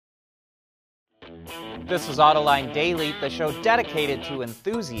This is Autoline Daily, the show dedicated to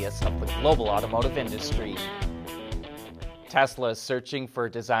enthusiasts of the global automotive industry. Tesla is searching for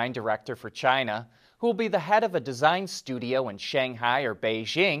a design director for China who will be the head of a design studio in Shanghai or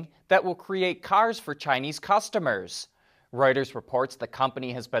Beijing that will create cars for Chinese customers. Reuters reports the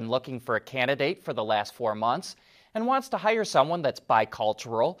company has been looking for a candidate for the last 4 months and wants to hire someone that's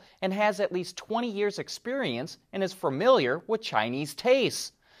bicultural and has at least 20 years' experience and is familiar with Chinese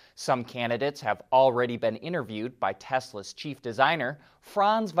tastes. Some candidates have already been interviewed by Tesla's chief designer,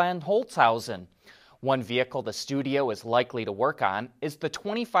 Franz van Holzhausen. One vehicle the studio is likely to work on is the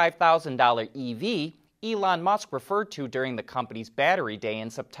 $25,000 EV Elon Musk referred to during the company's Battery Day in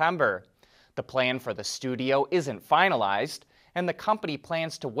September. The plan for the studio isn't finalized, and the company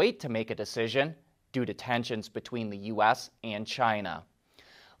plans to wait to make a decision due to tensions between the U.S. and China.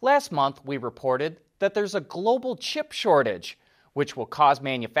 Last month, we reported that there's a global chip shortage, which will cause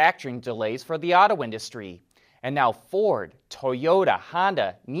manufacturing delays for the auto industry. And now Ford, Toyota,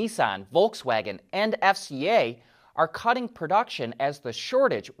 Honda, Nissan, Volkswagen, and FCA are cutting production as the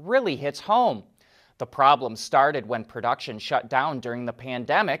shortage really hits home. The problem started when production shut down during the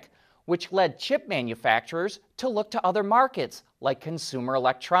pandemic, which led chip manufacturers to look to other markets like consumer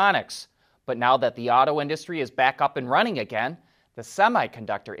electronics. But now that the auto industry is back up and running again, the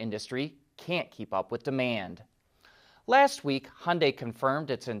semiconductor industry can't keep up with demand. Last week, Hyundai confirmed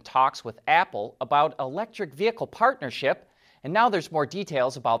it's in talks with Apple about electric vehicle partnership, and now there's more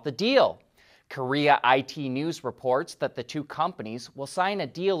details about the deal. Korea IT News reports that the two companies will sign a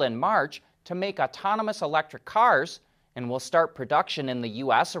deal in March to make autonomous electric cars and will start production in the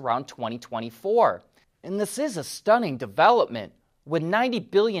U.S. around 2024. And this is a stunning development. With $90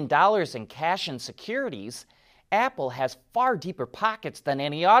 billion in cash and securities, Apple has far deeper pockets than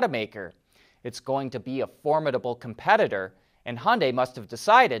any automaker. It's going to be a formidable competitor, and Hyundai must have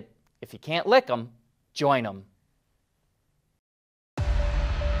decided, if you can't lick 'em, join 'em.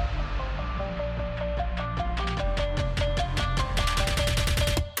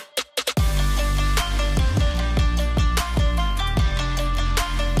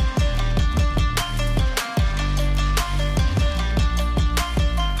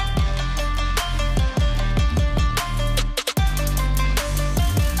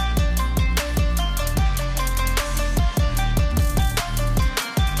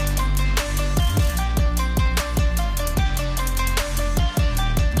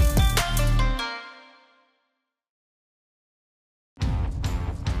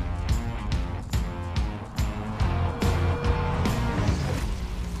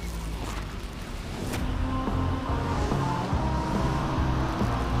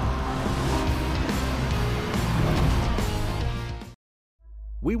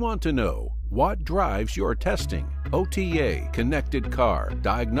 We want to know what drives your testing. OTA, connected car,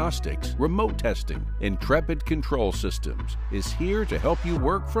 diagnostics, remote testing. Intrepid Control Systems is here to help you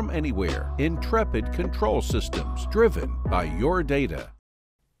work from anywhere. Intrepid Control Systems, driven by your data.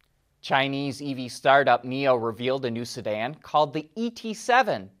 Chinese EV startup NIO revealed a new sedan called the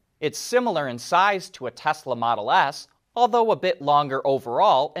ET7. It's similar in size to a Tesla Model S, although a bit longer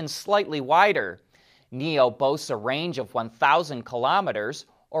overall and slightly wider. NIO boasts a range of 1,000 kilometers,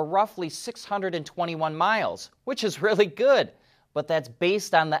 or roughly 621 miles, which is really good, but that's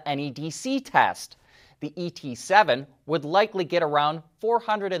based on the NEDC test. The ET7 would likely get around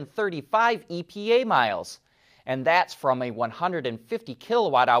 435 EPA miles, and that's from a 150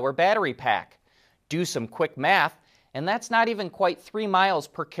 kilowatt-hour battery pack. Do some quick math, and that's not even quite 3 miles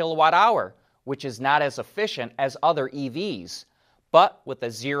per kilowatt-hour, which is not as efficient as other EVs. But with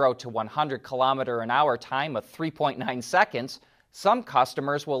a 0 to 100 kilometer an hour time of 3.9 seconds, some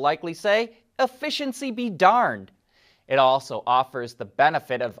customers will likely say, efficiency be darned. It also offers the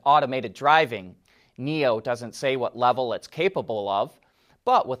benefit of automated driving. NIO doesn't say what level it's capable of,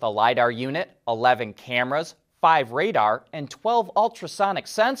 but with a LiDAR unit, 11 cameras, 5 radar, and 12 ultrasonic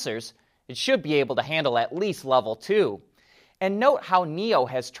sensors, it should be able to handle at least level 2. And note how NIO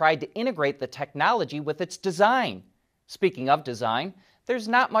has tried to integrate the technology with its design. Speaking of design, there's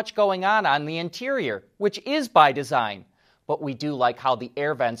not much going on the interior, which is by design. But we do like how the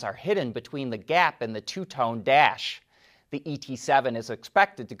air vents are hidden between the gap and the two-tone dash. The ET7 is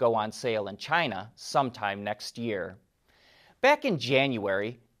expected to go on sale in China sometime next year. Back in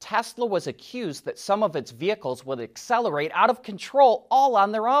January, Tesla was accused that some of its vehicles would accelerate out of control all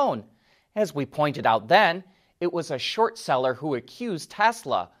on their own. As we pointed out then, it was a short seller who accused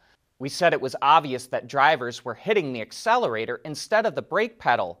Tesla. We said it was obvious that drivers were hitting the accelerator instead of the brake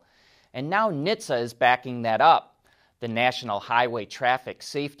pedal. And now NHTSA is backing that up. The National Highway Traffic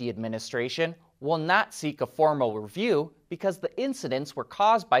Safety Administration will not seek a formal review because the incidents were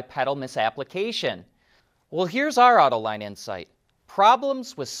caused by pedal misapplication. Well, here's our Autoline insight.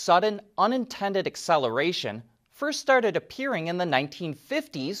 Problems with sudden, unintended acceleration first started appearing in the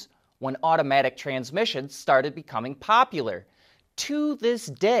 1950s when automatic transmissions started becoming popular. To this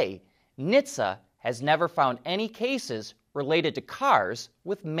day, NHTSA has never found any cases related to cars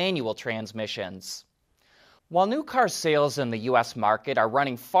with manual transmissions. While new car sales in the U.S. market are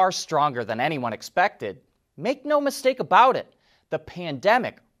running far stronger than anyone expected, make no mistake about it, the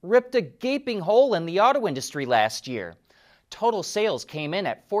pandemic ripped a gaping hole in the auto industry last year. Total sales came in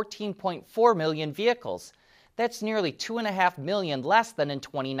at 14.4 million vehicles. That's nearly 2.5 million less than in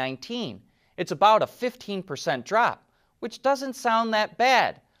 2019. It's about a 15% drop, which doesn't sound that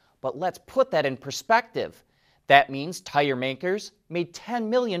bad. But let's put that in perspective. That means tire makers made 10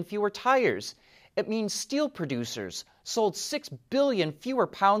 million fewer tires. It means steel producers sold 6 billion fewer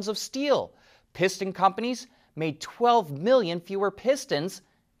pounds of steel. Piston companies made 12 million fewer pistons,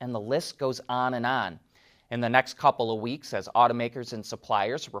 and the list goes on and on. In the next couple of weeks, as automakers and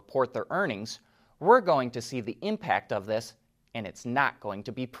suppliers report their earnings, we're going to see the impact of this, and it's not going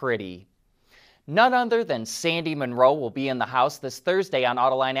to be pretty. None other than Sandy Monroe will be in the house this Thursday on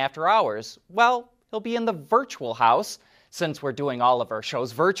Autoline After Hours. Well, he'll be in the virtual house since we're doing all of our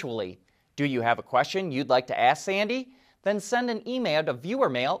shows virtually. Do you have a question you'd like to ask Sandy? Then send an email to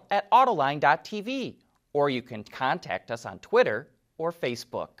viewermail@autoline.tv, or you can contact us on Twitter or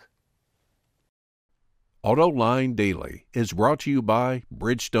Facebook. Autoline Daily is brought to you by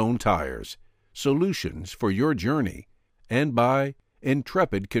Bridgestone Tires, solutions for your journey, and by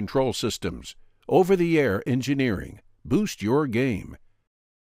Intrepid Control Systems, over-the-air engineering. Boost your game.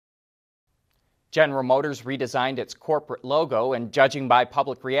 General Motors redesigned its corporate logo, and judging by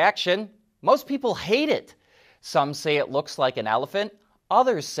public reaction, most people hate it. Some say it looks like an elephant.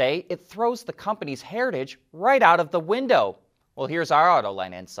 Others say it throws the company's heritage right out of the window. Well, here's our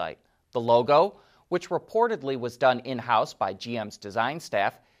Autoline insight. The logo, which reportedly was done in-house by GM's design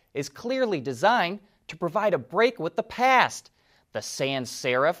staff, is clearly designed to provide a break with the past. The sans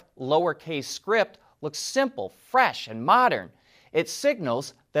serif, lowercase script looks simple, fresh, and modern. It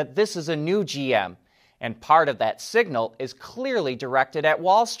signals that this is a new GM, and part of that signal is clearly directed at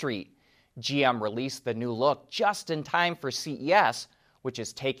Wall Street. GM released the new look just in time for CES, which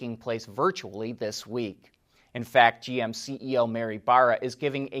is taking place virtually this week. In fact, GM CEO Mary Barra is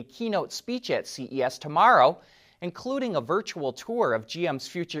giving a keynote speech at CES tomorrow, including a virtual tour of GM's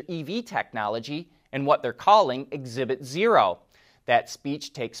future EV technology and what they're calling Exhibit Zero. That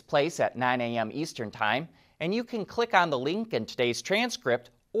speech takes place at 9 a.m. Eastern Time, and you can click on the link in today's transcript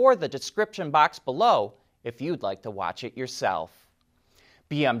or the description box below if you'd like to watch it yourself.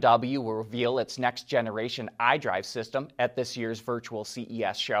 BMW will reveal its next-generation iDrive system at this year's virtual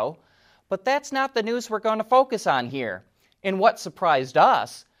CES show. But that's not the news we're going to focus on here. In what surprised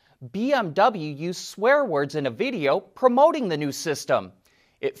us, BMW used swear words in a video promoting the new system.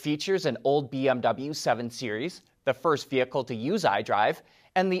 It features an old BMW 7 Series, the first vehicle to use iDrive,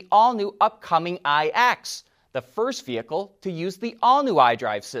 and the all-new upcoming iX, the first vehicle to use the all-new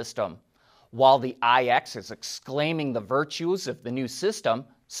iDrive system. While the iX is exclaiming the virtues of the new system,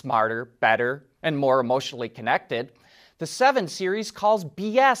 smarter, better, and more emotionally connected, the 7 Series calls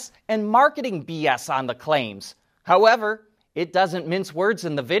BS and marketing BS on the claims. However, it doesn't mince words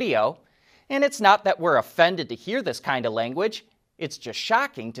in the video. And it's not that we're offended to hear this kind of language. It's just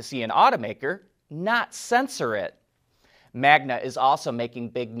shocking to see an automaker not censor it. Magna is also making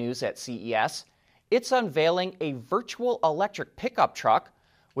big news at CES. It's unveiling a virtual electric pickup truck,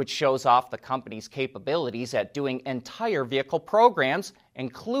 which shows off the company's capabilities at doing entire vehicle programs,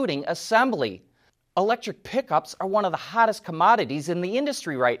 including assembly. Electric pickups are one of the hottest commodities in the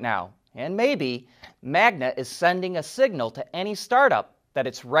industry right now, and maybe Magna is sending a signal to any startup that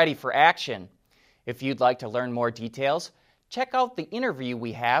it's ready for action. If you'd like to learn more details, check out the interview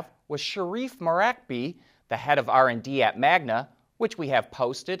we have with Sharif Marakbi, the head of R&D at Magna, which we have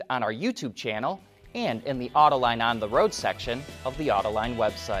posted on our YouTube channel and in the Autoline on the Road section of the Autoline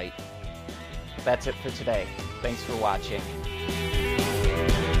website. That's it for today. Thanks for watching.